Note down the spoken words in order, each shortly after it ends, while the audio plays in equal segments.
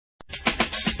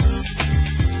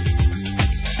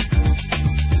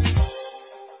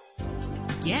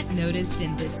get noticed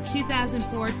in this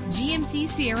 2004 GMC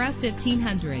Sierra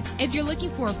 1500. If you're looking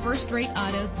for a first-rate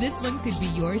auto, this one could be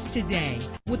yours today.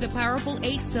 With a powerful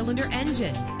 8-cylinder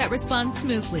engine that responds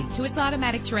smoothly to its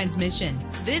automatic transmission,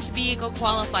 this vehicle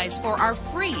qualifies for our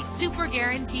free Super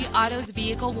Guarantee Autos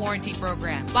Vehicle Warranty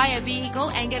Program. Buy a vehicle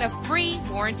and get a free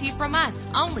warranty from us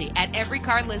only at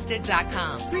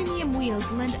everycarlisted.com. Premium wheels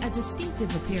lend a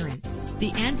distinctive appearance.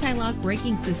 The anti-lock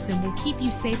braking system will keep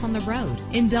you safe on the road.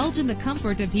 Indulge in the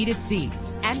comfort of heated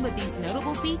seats. And with these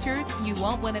notable features, you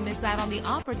won't want to miss out on the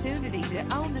opportunity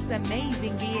to own this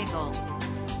amazing vehicle.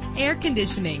 Air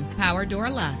conditioning, power door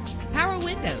locks, power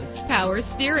windows, power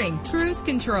steering, cruise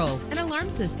control, an alarm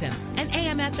system, an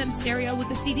AM/FM stereo with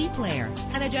a CD player,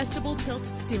 an adjustable tilt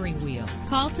steering wheel.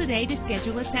 Call today to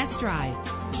schedule a test drive.